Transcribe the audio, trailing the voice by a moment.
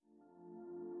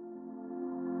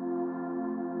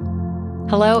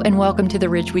Hello and welcome to the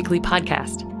Ridge Weekly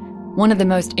Podcast. One of the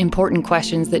most important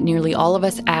questions that nearly all of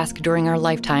us ask during our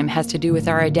lifetime has to do with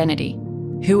our identity.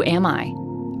 Who am I?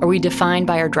 Are we defined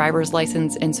by our driver's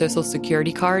license and social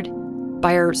security card?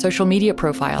 By our social media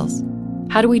profiles?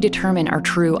 How do we determine our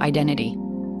true identity?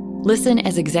 Listen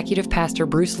as Executive Pastor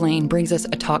Bruce Lane brings us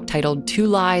a talk titled Two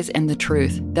Lies and the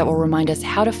Truth that will remind us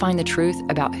how to find the truth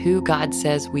about who God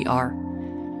says we are.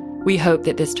 We hope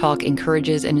that this talk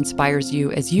encourages and inspires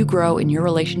you as you grow in your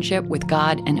relationship with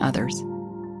God and others.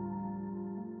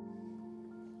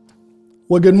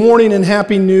 Well, good morning and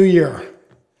Happy New Year.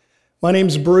 My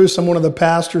name's Bruce. I'm one of the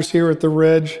pastors here at the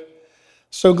Ridge.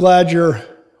 So glad you're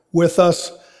with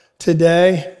us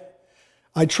today.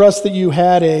 I trust that you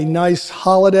had a nice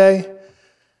holiday,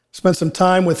 spent some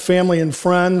time with family and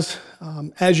friends.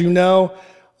 As you know,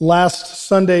 last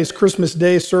Sunday's Christmas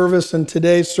Day service and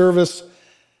today's service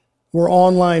were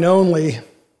online only.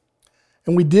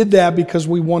 And we did that because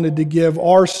we wanted to give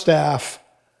our staff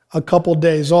a couple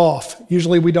days off.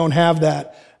 Usually we don't have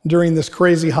that during this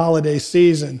crazy holiday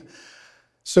season.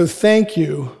 So thank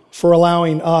you for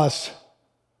allowing us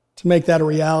to make that a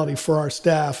reality for our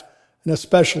staff and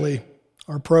especially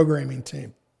our programming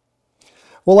team.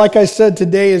 Well, like I said,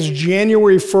 today is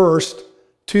January 1st,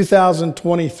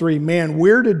 2023. Man,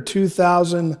 where did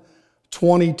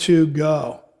 2022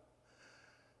 go?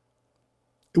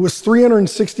 It was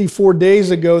 364 days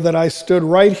ago that I stood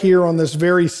right here on this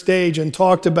very stage and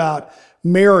talked about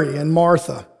Mary and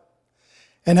Martha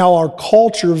and how our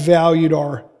culture valued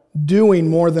our doing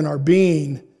more than our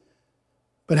being,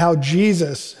 but how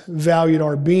Jesus valued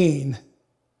our being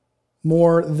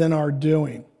more than our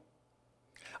doing.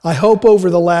 I hope over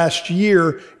the last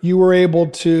year you were able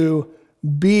to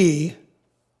be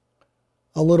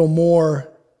a little more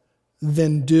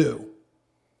than do.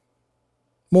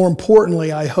 More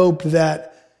importantly, I hope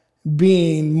that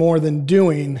being more than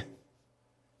doing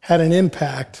had an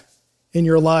impact in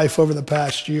your life over the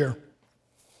past year.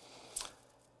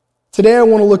 Today, I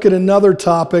want to look at another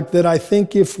topic that I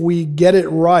think if we get it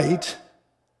right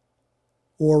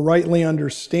or rightly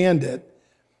understand it,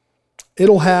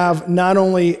 it'll have not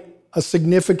only a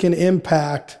significant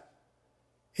impact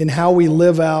in how we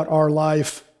live out our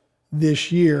life this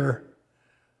year,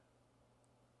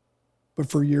 but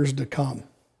for years to come.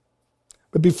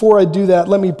 But before I do that,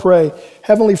 let me pray.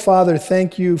 Heavenly Father,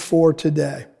 thank you for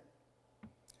today.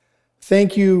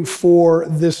 Thank you for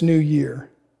this new year.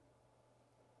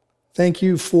 Thank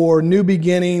you for new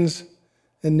beginnings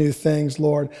and new things,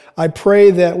 Lord. I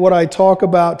pray that what I talk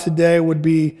about today would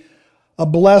be a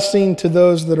blessing to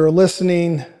those that are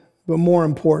listening, but more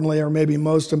importantly, or maybe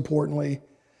most importantly,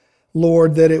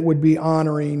 Lord, that it would be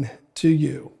honoring to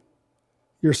you.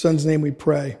 In your Son's name we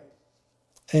pray.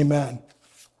 Amen.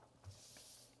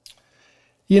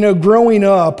 You know, growing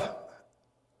up,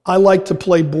 I liked to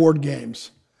play board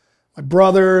games. My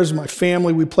brothers, my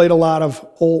family, we played a lot of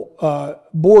old,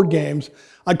 board games.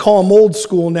 I call them old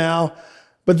school now,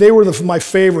 but they were my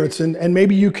favorites. And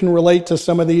maybe you can relate to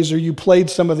some of these, or you played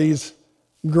some of these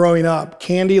growing up.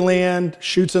 Candyland,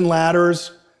 Chutes and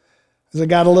Ladders. As I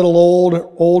got a little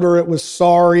older, it was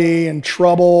Sorry and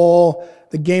Trouble,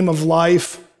 The Game of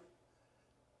Life.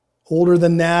 Older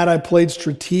than that, I played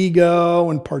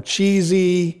Stratego and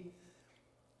Parcheesi.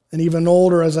 And even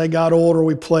older, as I got older,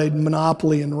 we played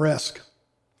Monopoly and Risk.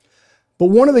 But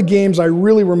one of the games I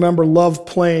really loved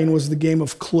playing was the game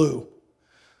of Clue.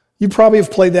 You probably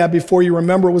have played that before. You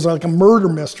remember it was like a murder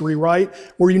mystery, right?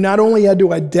 Where you not only had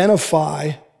to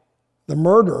identify the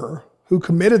murderer who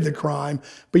committed the crime,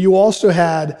 but you also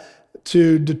had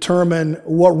to determine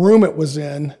what room it was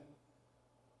in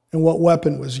and what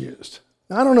weapon was used.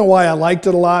 I don't know why I liked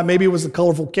it a lot. Maybe it was the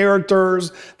colorful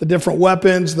characters, the different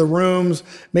weapons, the rooms.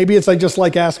 Maybe it's I just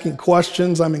like asking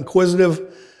questions. I'm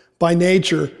inquisitive by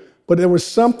nature. But there was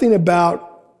something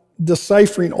about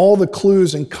deciphering all the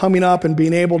clues and coming up and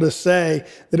being able to say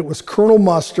that it was Colonel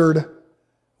Mustard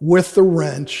with the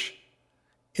wrench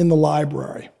in the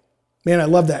library. Man, I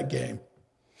love that game.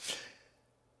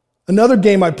 Another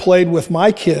game I played with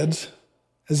my kids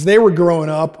as they were growing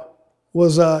up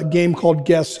was a game called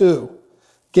Guess Who.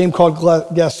 Game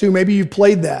called Guess Who. Maybe you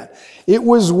played that. It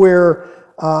was where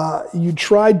you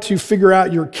tried to figure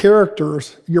out your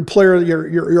characters,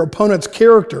 your opponent's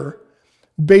character,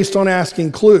 based on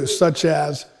asking clues, such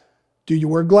as, do you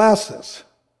wear glasses?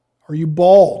 Are you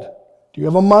bald? Do you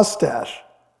have a mustache?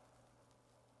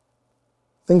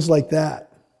 Things like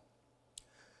that.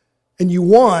 And you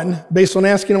won based on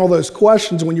asking all those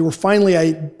questions when you were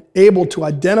finally able to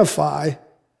identify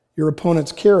your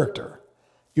opponent's character.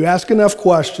 You ask enough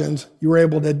questions, you were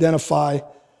able to identify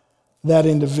that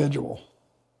individual.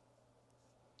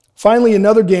 Finally,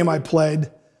 another game I played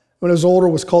when I was older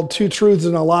was called Two Truths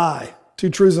and a Lie. Two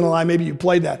Truths and a Lie, maybe you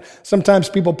played that. Sometimes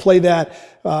people play that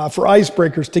for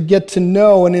icebreakers to get to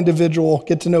know an individual,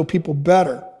 get to know people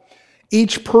better.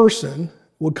 Each person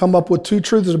would come up with two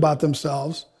truths about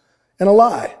themselves and a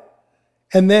lie.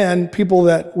 And then people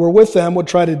that were with them would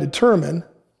try to determine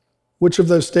which of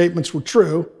those statements were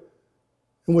true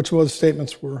and which of those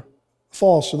statements were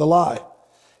false or the lie.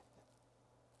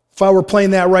 If I were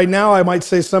playing that right now, I might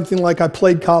say something like, I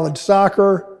played college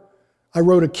soccer, I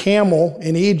rode a camel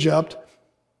in Egypt,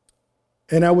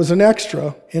 and I was an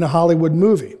extra in a Hollywood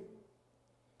movie.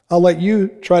 I'll let you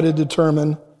try to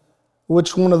determine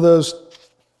which one of those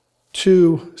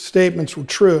two statements were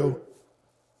true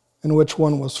and which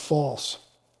one was false.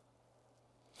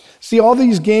 See, all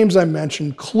these games I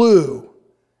mentioned, Clue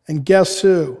and Guess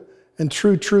Who and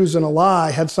Two Truths and a Lie,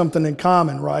 had something in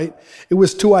common, right? It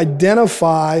was to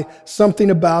identify something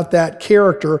about that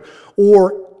character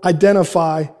or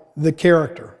identify the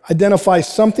character. Identify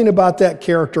something about that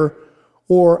character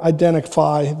or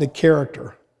identify the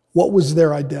character. What was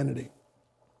their identity?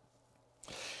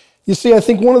 You see, I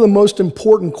think one of the most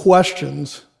important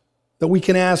questions that we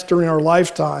can ask during our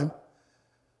lifetime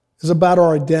is about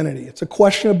our identity. It's a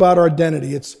question about our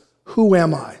identity. It's, who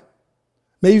am I?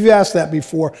 Maybe you've asked that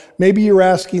before. Maybe you're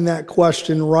asking that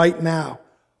question right now.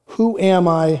 Who am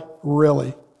I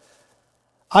really?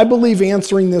 I believe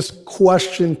answering this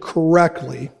question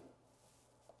correctly,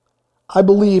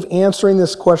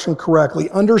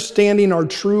 understanding our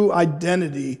true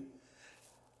identity,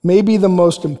 may be the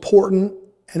most important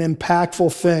and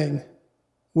impactful thing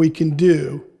we can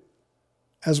do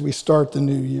as we start the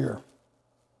new year.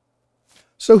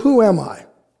 So who am I?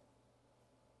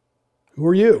 Who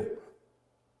are you?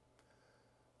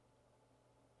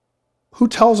 Who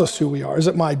tells us who we are? Is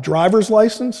it my driver's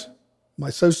license?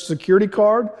 My social security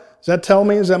card? Does that tell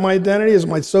me? Is that my identity? Is it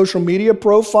my social media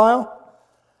profile?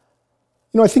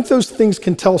 You know, I think those things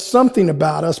can tell something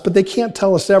about us, but they can't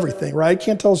tell us everything, right?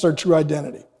 Can't tell us our true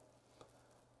identity.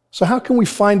 So how can we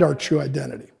find our true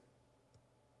identity?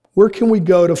 Where can we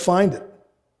go to find it?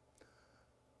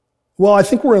 Well, I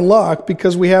think we're in luck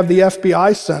because we have the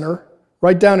FBI Center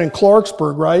right down in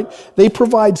Clarksburg, right? They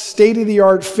provide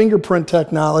state-of-the-art fingerprint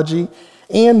technology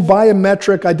and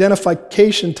biometric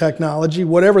identification technology,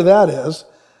 whatever that is.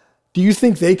 Do you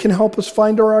think they can help us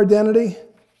find our identity?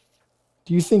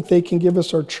 Do you think they can give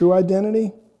us our true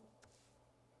identity?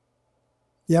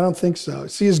 Yeah, I don't think so.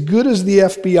 See, as good as the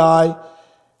FBI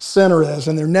Center is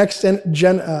and their next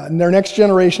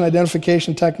generation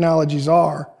identification technologies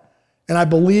are, and I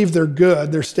believe they're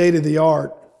good, they're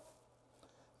state-of-the-art,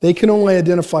 they can only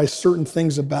identify certain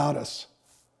things about us.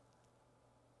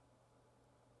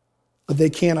 But they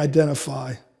can't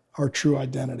identify our true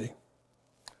identity.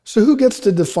 So who gets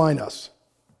to define us?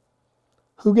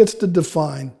 Who gets to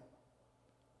define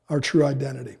our true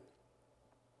identity?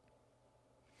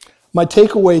 My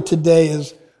takeaway today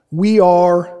is we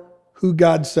are who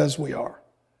God says we are.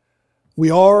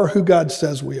 We are who God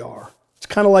says we are. It's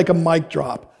kind of like a mic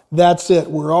drop. That's it.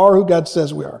 We are who God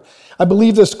says we are. I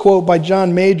believe this quote by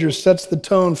John Majors sets the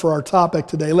tone for our topic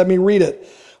today. Let me read it.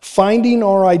 Finding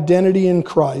our identity in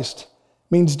Christ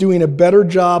means doing a better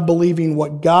job believing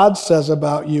what God says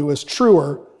about you is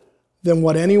truer than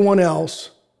what anyone else,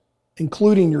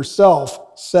 including yourself,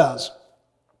 says.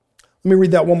 Let me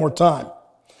read that one more time.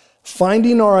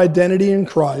 Finding our identity in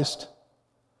Christ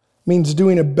means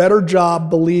doing a better job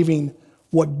believing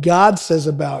what God says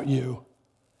about you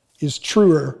is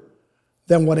truer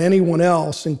than what anyone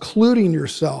else, including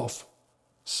yourself,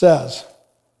 says.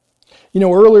 You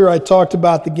know, earlier I talked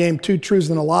about the game Two Truths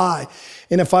and a Lie,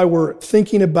 and if I were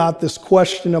thinking about this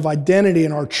question of identity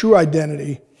and our true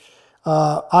identity,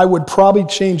 I would probably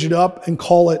change it up and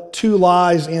call it Two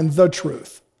Lies and the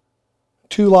Truth.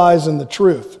 Two lies and the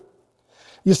truth.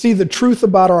 You see, the truth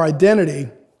about our identity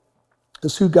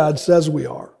is who God says we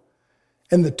are.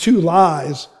 And the two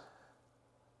lies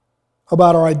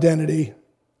about our identity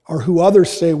are who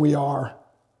others say we are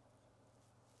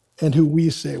and who we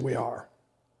say we are.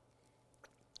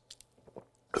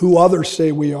 Who others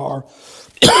say we are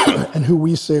and who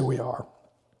we say we are.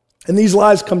 And these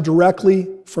lies come directly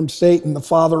from Satan, the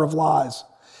father of lies.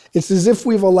 It's as if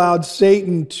we've allowed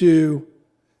Satan to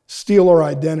steal our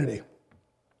identity.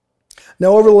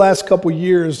 Now, over the last couple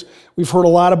years, we've heard a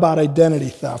lot about identity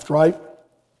theft, right?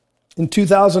 In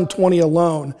 2020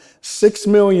 alone, 6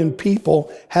 million people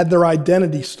had their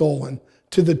identity stolen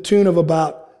to the tune of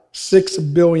about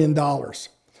 $6 billion.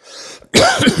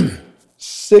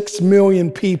 6 million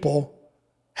people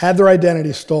had their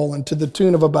identity stolen to the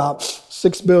tune of about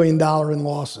 $6 billion in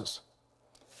losses.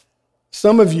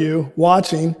 Some of you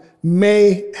watching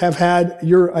may have had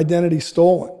your identity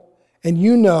stolen, and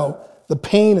you know the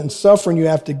pain and suffering you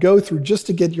have to go through just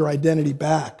to get your identity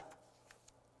back.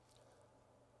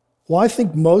 Well, I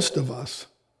think most of us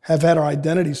have had our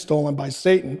identity stolen by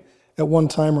Satan at one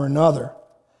time or another,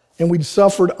 and we've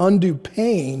suffered undue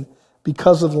pain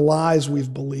because of the lies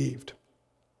we've believed.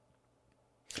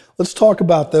 Let's talk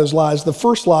about those lies. The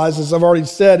first lies, as I've already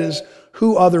said, is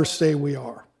who others say we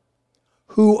are.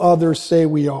 Who others say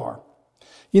we are.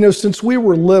 You know, since we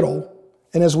were little,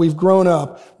 and as we've grown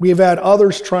up, we have had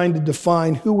others trying to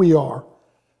define who we are,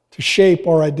 to shape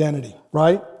our identity,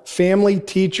 right? Family,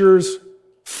 teachers,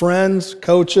 friends,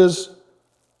 coaches,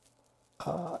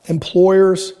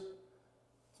 employers,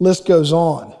 list goes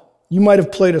on. You might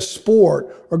have played a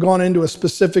sport or gone into a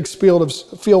specific field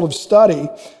of study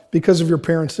because of your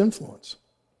parents' influence.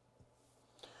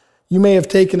 You may have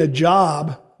taken a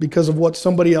job because of what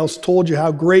somebody else told you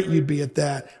how great you'd be at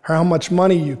that, or how much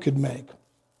money you could make.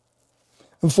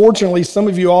 Unfortunately, some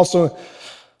of you also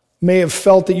may have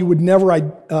felt that you would never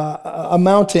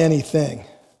amount to anything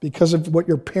because of what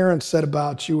your parents said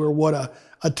about you or what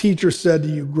a teacher said to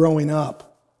you growing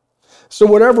up. So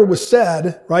whatever was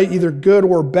said, right, either good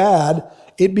or bad,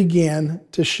 it began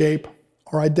to shape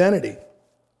our identity.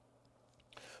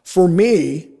 For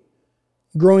me,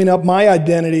 growing up, my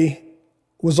identity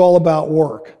was all about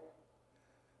work.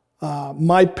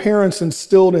 My parents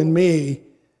instilled in me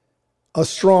a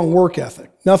strong work ethic.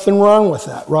 Nothing wrong with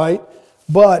that, right?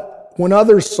 But when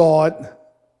others saw it,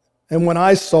 and when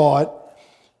I saw it,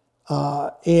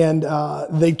 and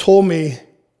they told me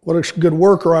what a good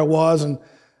worker I was and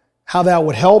how that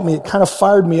would help me, it kind of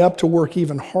fired me up to work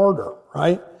even harder,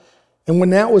 right? And when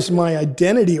that was my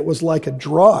identity, it was like a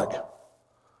drug.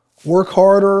 Work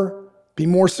harder, be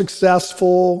more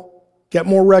successful, get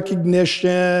more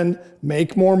recognition,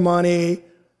 make more money,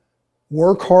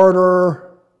 work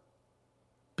harder,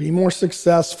 be more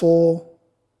successful,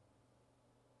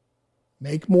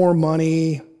 make more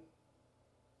money,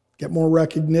 get more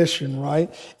recognition,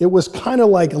 right? It was kind of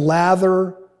like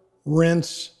lather,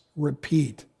 rinse,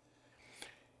 repeat.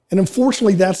 And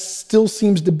unfortunately, that still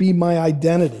seems to be my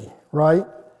identity, right?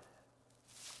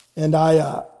 And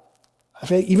I've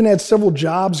even had several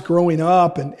jobs growing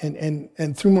up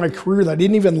and through my career that I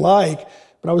didn't even like,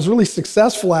 but I was really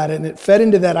successful at it, and it fed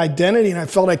into that identity, and I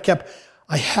felt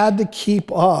I had to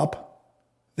keep up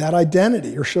that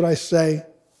identity, or should I say,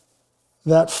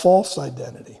 that false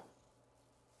identity.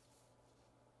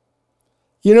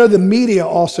 You know, the media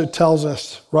also tells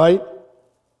us, right,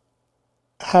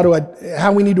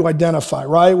 how we need to identify,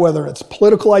 right? Whether it's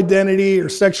political identity or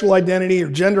sexual identity or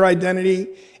gender identity,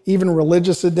 even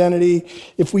religious identity.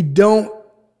 If we don't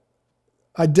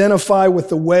identify with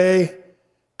the way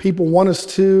people want us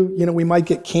to, you know, we might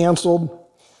get canceled.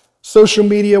 Social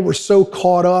media, we're so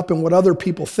caught up in what other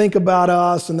people think about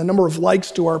us and the number of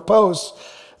likes to our posts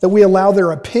that we allow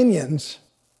their opinions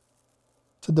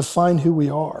to define who we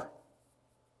are.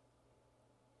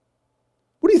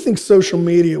 What do you think social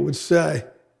media would say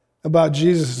about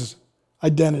Jesus'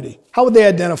 identity? How would they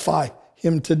identify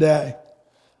him today?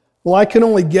 Well, I can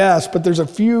only guess, but there's a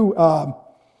few,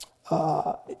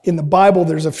 in the Bible,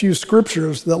 there's a few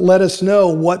scriptures that let us know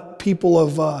what people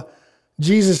of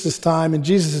Jesus' time and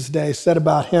Jesus' day said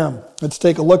about him. Let's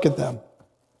take a look at them.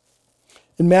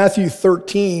 In Matthew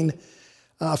 13,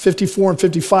 54 and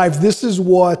 55, this is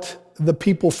what the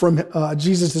people from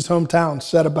Jesus' hometown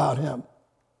said about him.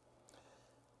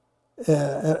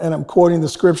 And I'm quoting the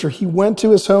scripture. He went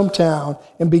to his hometown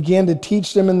and began to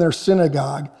teach them in their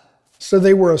synagogue. So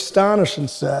they were astonished and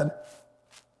said,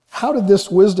 "How did this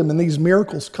wisdom and these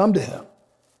miracles come to him?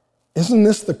 Isn't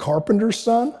this the carpenter's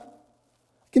son?"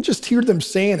 I can just hear them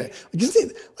saying it.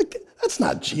 That's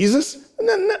not Jesus. And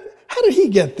then, how did he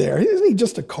get there? Isn't he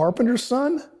just a carpenter's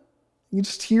son? You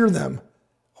just hear them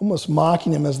almost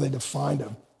mocking him as they defined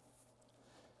him.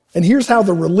 And here's how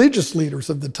the religious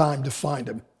leaders of the time defined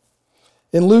him.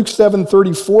 In Luke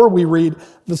 7:34, we read,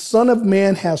 "The Son of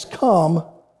Man has come,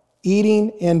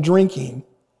 eating and drinking,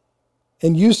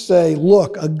 and you say,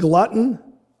 'Look, a glutton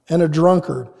and a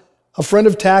drunkard, a friend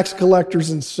of tax collectors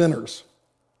and sinners.'"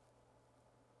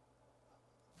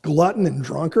 Glutton and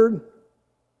drunkard?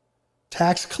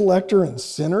 Tax collector and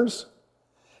sinners?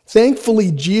 Thankfully,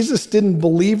 Jesus didn't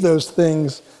believe those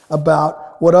things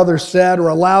about what others said or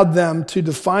allowed them to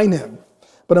define him.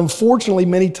 But unfortunately,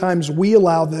 many times we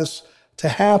allow this to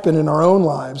happen in our own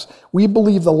lives. We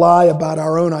believe the lie about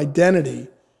our own identity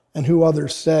and who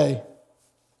others say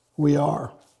we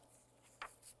are.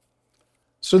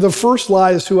 So the first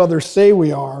lie is who others say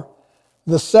we are.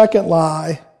 The second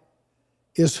lie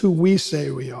is who we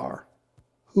say we are.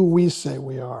 who we say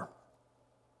we are.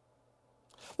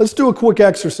 Let's do a quick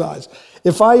exercise.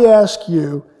 If I ask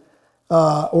you,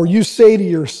 or you say to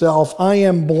yourself, I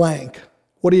am blank,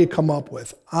 what do you come up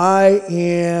with? I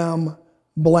am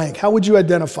blank. How would you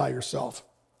identify yourself?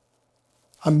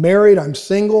 I'm married, I'm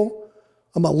single,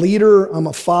 I'm a leader, I'm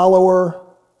a follower,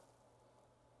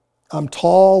 I'm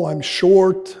tall, I'm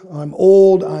short, I'm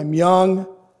old, I'm young,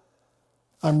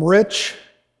 I'm rich,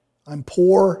 I'm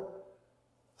poor,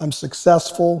 I'm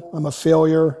successful, I'm a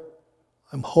failure,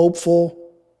 I'm hopeful,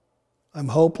 I'm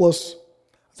hopeless.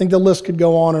 I think the list could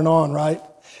go on, right?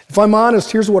 If I'm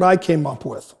honest, here's what I came up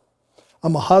with.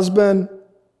 I'm a husband,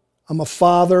 I'm a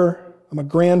father, I'm a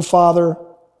grandfather,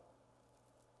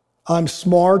 I'm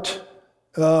smart,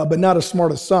 but not as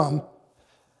smart as some.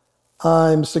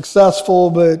 I'm successful,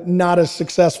 but not as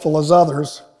successful as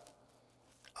others.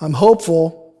 I'm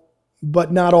hopeful,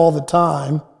 but not all the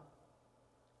time.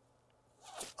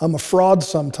 I'm a fraud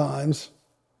sometimes.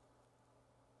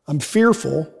 I'm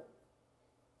fearful.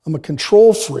 I'm a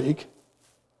control freak.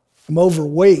 I'm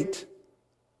overweight.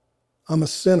 I'm a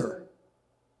sinner.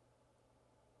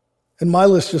 And my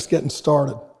list's just getting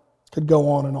started. Could go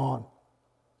on and on.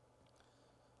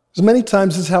 As many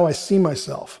times as how I see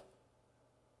myself.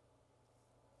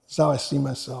 This is how I see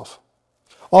myself.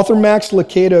 Author Max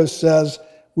Lucado says,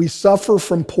 we suffer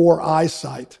from poor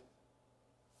eyesight.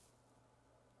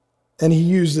 And he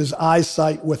uses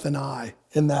eyesight with an I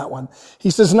in that one. He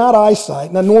says, not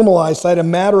eyesight, not normal eyesight, a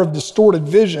matter of distorted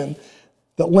vision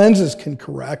that lenses can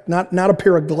correct, not a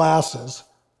pair of glasses,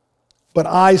 but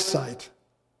eyesight.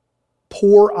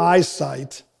 Poor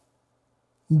eyesight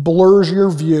blurs your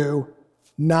view,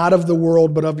 not of the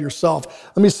world, but of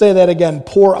yourself. Let me say that again.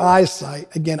 Poor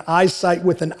eyesight, again, eyesight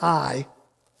with an I.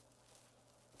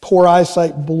 Poor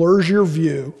eyesight blurs your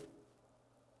view,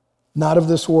 not of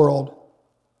this world,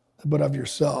 but of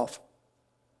yourself.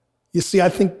 You see, I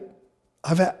think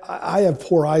I have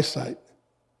poor eyesight.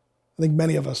 I think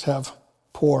many of us have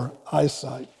poor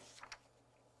eyesight.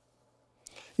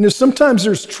 You know, sometimes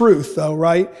there's truth, though,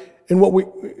 right?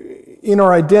 In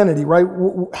our identity, right?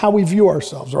 How we view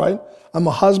ourselves, right? I'm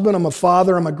a husband, I'm a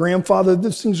father, I'm a grandfather.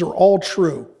 These things are all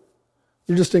true.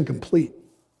 They're just incomplete.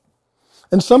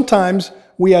 And sometimes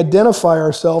we identify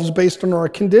ourselves based on our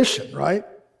condition, right?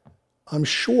 I'm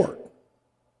short.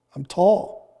 I'm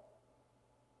tall.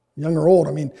 Young or old.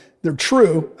 I mean, they're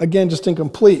true. Again, just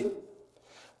incomplete.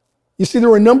 You see, there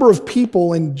were a number of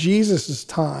people in Jesus'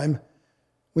 time,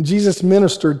 when Jesus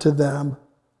ministered to them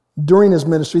during his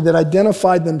ministry, that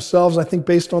identified themselves, I think,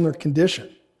 based on their condition.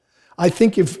 I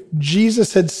think if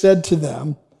Jesus had said to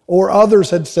them, or others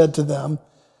had said to them,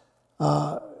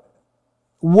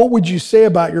 what would you say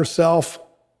about yourself,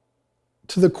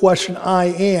 to the question, I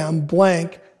am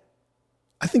blank,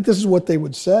 I think this is what they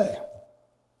would say.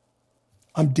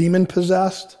 I'm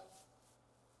demon-possessed.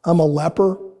 I'm a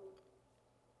leper.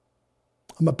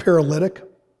 I'm a paralytic.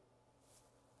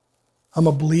 I'm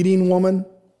a bleeding woman.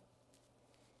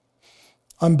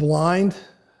 I'm blind.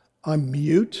 I'm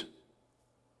mute.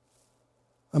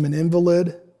 I'm an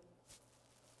invalid.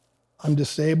 I'm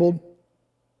disabled.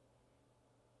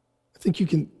 I think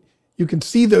you can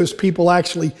see those people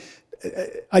actually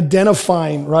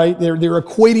identifying, right? They're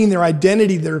equating their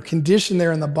identity, their condition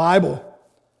there in the Bible.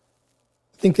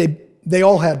 I think they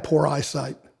all had poor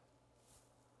eyesight.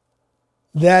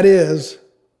 That is,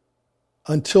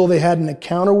 until they had an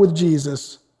encounter with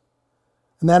Jesus,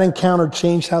 and that encounter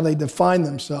changed how they defined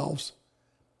themselves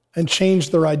and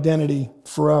changed their identity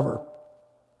forever.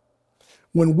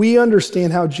 When we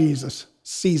understand how Jesus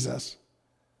sees us,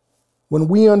 when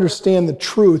we understand the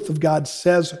truth of God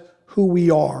says who we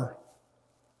are,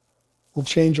 we'll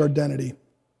change our identity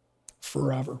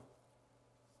forever.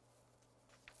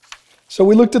 So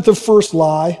we looked at the first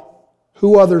lie,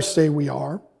 who others say we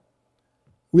are.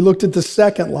 We looked at the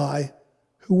second lie,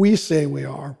 who we say we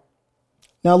are.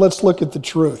 Now let's look at the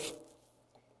truth.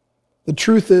 The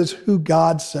truth is who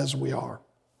God says we are.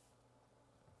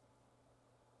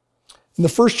 In the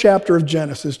first chapter of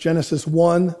Genesis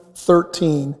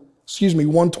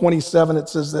 1:27, it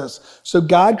says this. So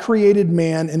God created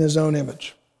man in his own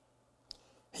image.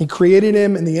 He created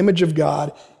him in the image of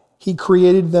God. He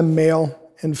created them male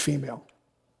and female.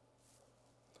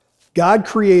 God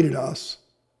created us,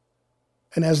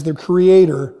 and as the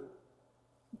creator,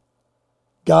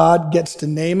 God gets to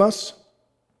name us.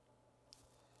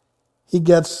 He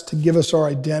gets to give us our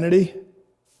identity.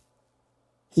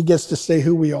 He gets to say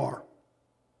who we are.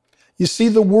 You see,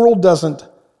 the world doesn't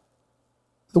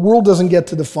get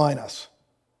to define us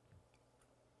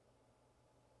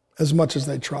as much as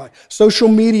they try. Social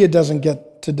media doesn't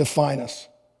get to define us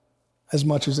as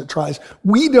much as it tries.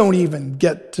 We don't even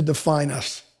get to define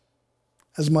us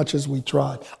as much as we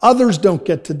try. Others don't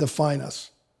get to define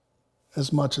us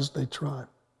as much as they try.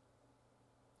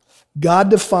 God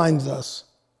defines us.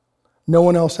 No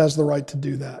one else has the right to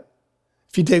do that.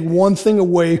 If you take one thing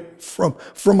away from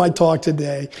my talk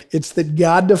today, it's that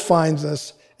God defines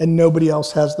us and nobody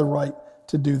else has the right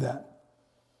to do that.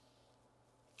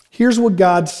 Here's what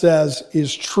God says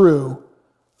is true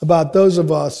about those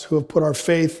of us who have put our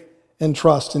faith and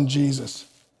trust in Jesus.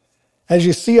 As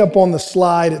you see up on the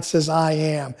slide, it says, I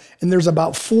am. And there's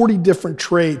about 40 different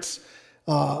traits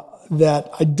that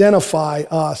identify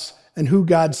us and who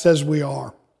God says we are.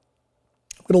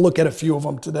 I'm going to look at a few of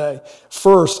them today.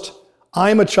 First, I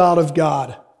am a child of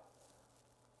God.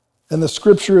 And the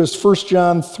scripture is 1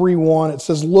 John 3:1. It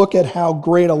says, look at how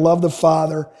great a love the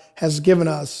Father has given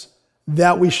us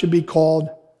that we should be called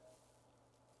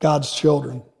God's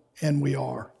children. And we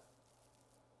are.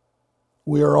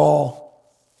 We are all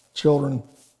children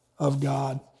of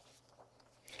God.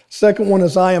 Second one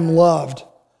is I am loved.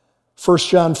 1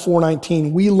 John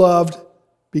 4:19. We loved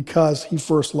because he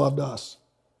first loved us.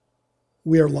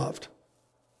 We are loved.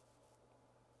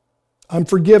 I'm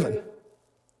forgiven.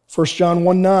 1 John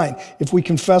 1:9. If we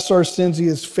confess our sins, he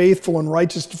is faithful and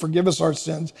righteous to forgive us our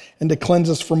sins and to cleanse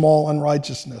us from all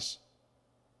unrighteousness.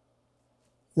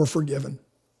 We're forgiven.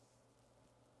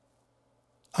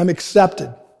 I'm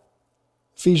accepted.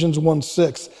 Ephesians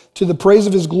 1:6. To the praise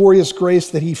of his glorious grace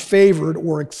that he favored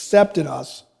or accepted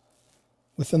us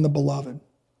within the beloved.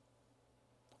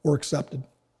 We're accepted.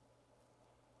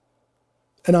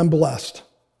 And I'm blessed.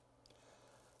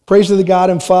 Praise to the God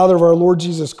and Father of our Lord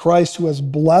Jesus Christ, who has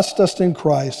blessed us in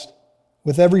Christ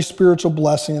with every spiritual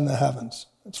blessing in the heavens.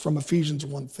 That's from Ephesians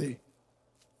 1:3.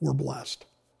 We're blessed.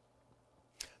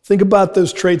 Think about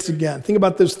those traits again. Think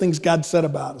about those things God said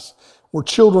about us. We're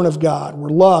children of God. We're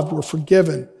loved. We're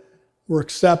forgiven. We're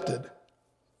accepted.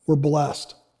 We're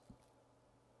blessed.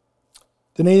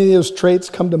 Did any of those traits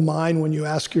come to mind when you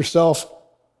ask yourself,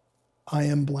 I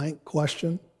am blank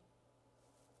question?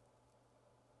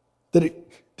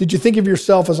 Did you think of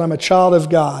yourself as I'm a child of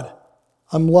God?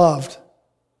 I'm loved.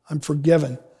 I'm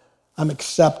forgiven. I'm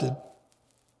accepted.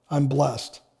 I'm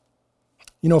blessed.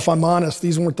 You know, if I'm honest,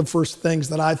 these weren't the first things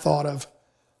that I thought of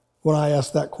when I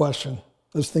asked that question.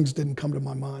 Those things didn't come to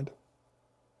my mind.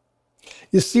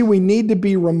 You see, we need to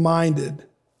be reminded,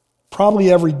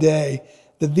 probably every day,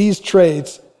 that these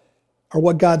traits are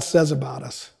what God says about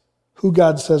us, who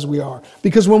God says we are.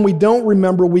 Because when we don't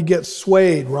remember, we get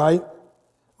swayed, right?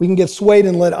 We can get swayed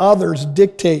and let others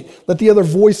dictate, let the other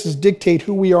voices dictate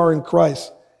who we are in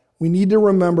Christ. We need to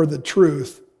remember the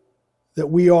truth that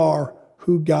we are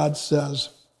who God says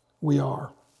we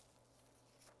are.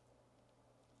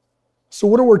 So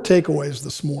what are our takeaways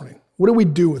this morning? What do we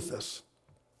do with this?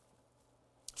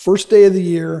 First day of the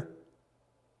year,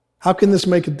 how can this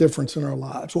make a difference in our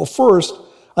lives? Well, first,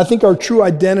 I think our true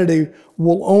identity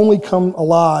will only come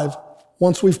alive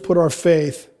once we've put our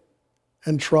faith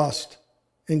and trust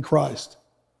in Christ.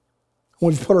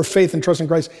 When we've put our faith and trust in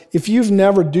Christ. If you've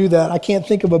never do that, I can't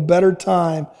think of a better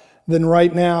time than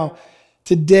right now,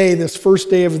 today, this first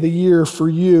day of the year, for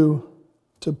you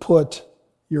to put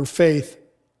your faith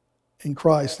in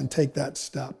Christ and take that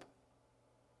step.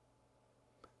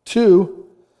 Two,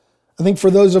 I think for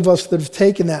those of us that have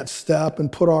taken that step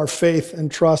and put our faith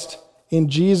and trust in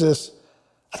Jesus,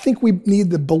 I think we need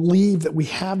to believe that we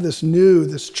have this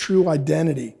true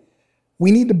identity. We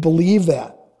need to believe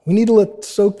that. We need to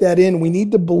soak that in. We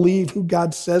need to believe who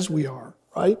God says we are,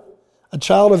 right? A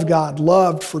child of God,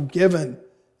 loved, forgiven,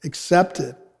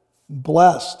 accepted,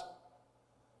 blessed.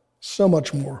 So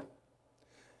much more.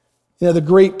 You know, the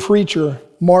great preacher,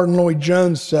 Martin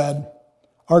Lloyd-Jones, said,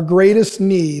 our greatest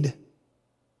need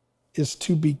is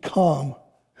to become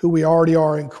who we already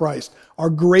are in Christ. Our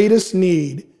greatest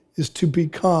need is to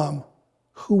become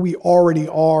who we already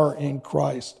are in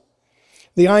Christ.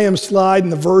 The I am slide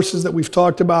and the verses that we've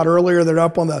talked about earlier that are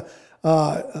up on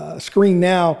the screen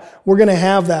now, we're going to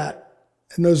have that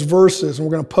in those verses, and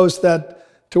we're going to post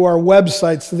that to our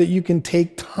website so that you can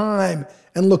take time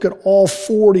and look at all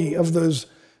 40 of those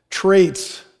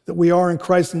traits that we are in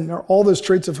Christ and all those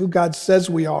traits of who God says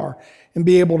we are, and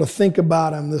be able to think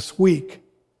about them this week,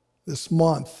 this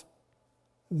month,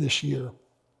 this year.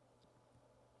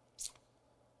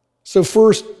 So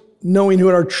first, knowing who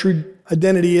our true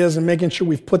identity is and making sure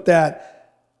we've put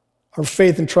that, our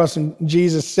faith and trust in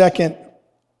Jesus. Second,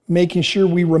 making sure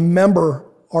we remember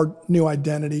our new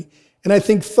identity. And I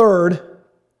think third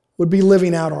would be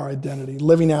living out our identity,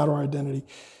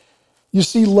 You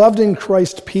see, loved in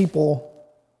Christ people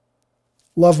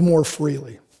love more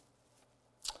freely.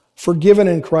 Forgiven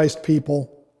in Christ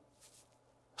people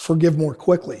forgive more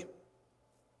quickly.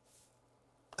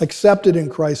 Accepted in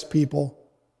Christ people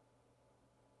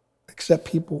accept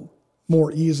people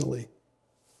more easily.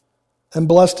 And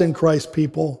blessed in Christ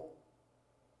people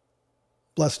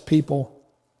bless people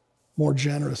more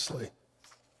generously.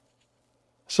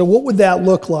 So what would that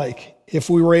look like if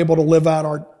we were able to live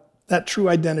out that true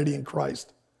identity in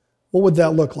Christ? What would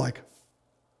that look like?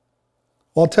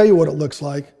 Well, I'll tell you what it looks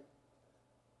like.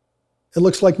 It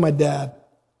looks like my dad.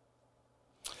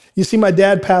 You see, my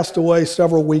dad passed away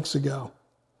several weeks ago.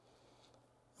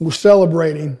 We're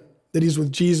celebrating that he's with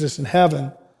Jesus in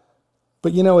heaven.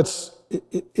 But you know, it's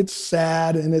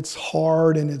sad and it's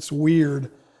hard and it's weird.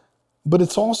 But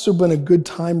it's also been a good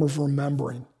time of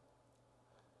remembering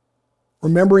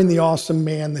the awesome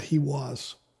man that he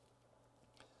was.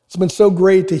 It's been so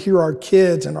great to hear our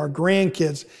kids and our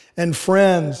grandkids and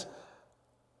friends,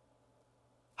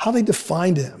 how they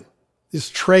defined him, his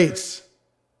traits,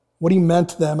 what he meant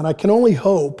to them. And I can only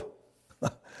hope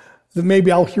that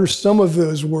maybe I'll hear some of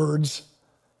those words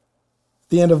at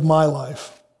the end of my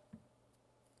life.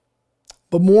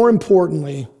 But more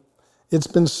importantly, it's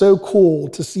been so cool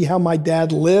to see how my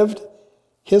dad lived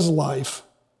his life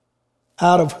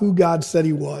out of who God said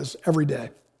he was every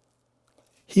day.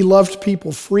 He loved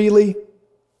people freely.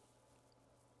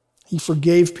 He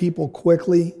forgave people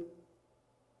quickly.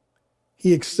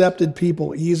 He accepted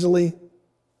people easily.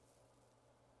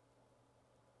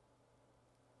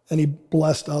 And he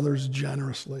blessed others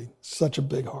generously. Such a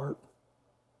big heart.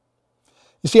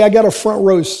 You see, I got a front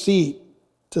row seat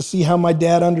to see how my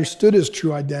dad understood his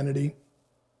true identity,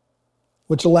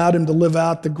 which allowed him to live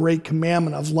out the great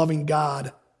commandment of loving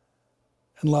God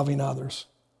and loving others.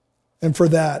 And for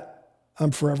that,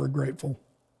 I'm forever grateful.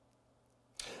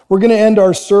 We're going to end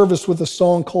our service with a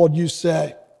song called You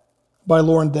Say by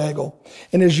Lauren Daigle.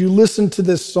 And as you listen to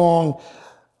this song,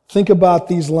 think about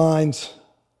these lines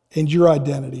and your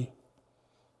identity.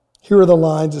 Here are the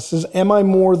lines. It says, am I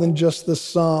more than just the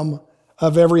sum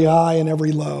of every high and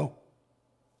every low?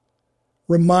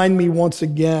 Remind me once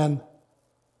again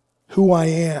who I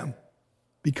am,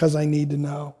 because I need to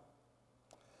know.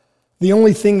 The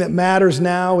only thing that matters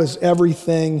now is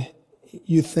everything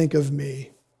you think of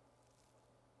me.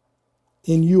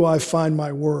 In you I find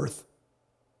my worth.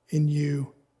 In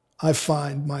you I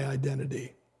find my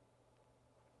identity.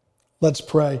 Let's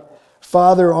pray.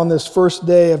 Father, on this first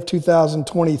day of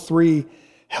 2023,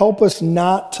 help us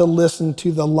not to listen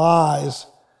to the lies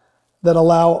that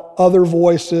allow other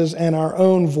voices and our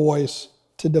own voice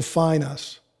to define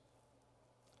us.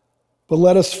 But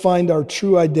let us find our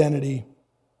true identity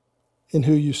in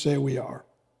who you say we are.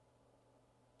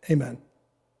 Amen.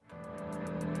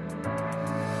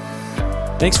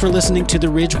 Thanks for listening to the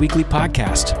Ridge Weekly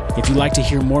Podcast. If you'd like to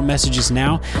hear more messages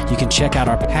now, you can check out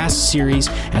our past series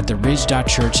at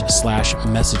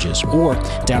theridge.church/messages or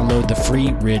download the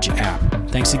free Ridge app.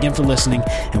 Thanks again for listening,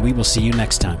 and we will see you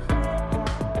next time.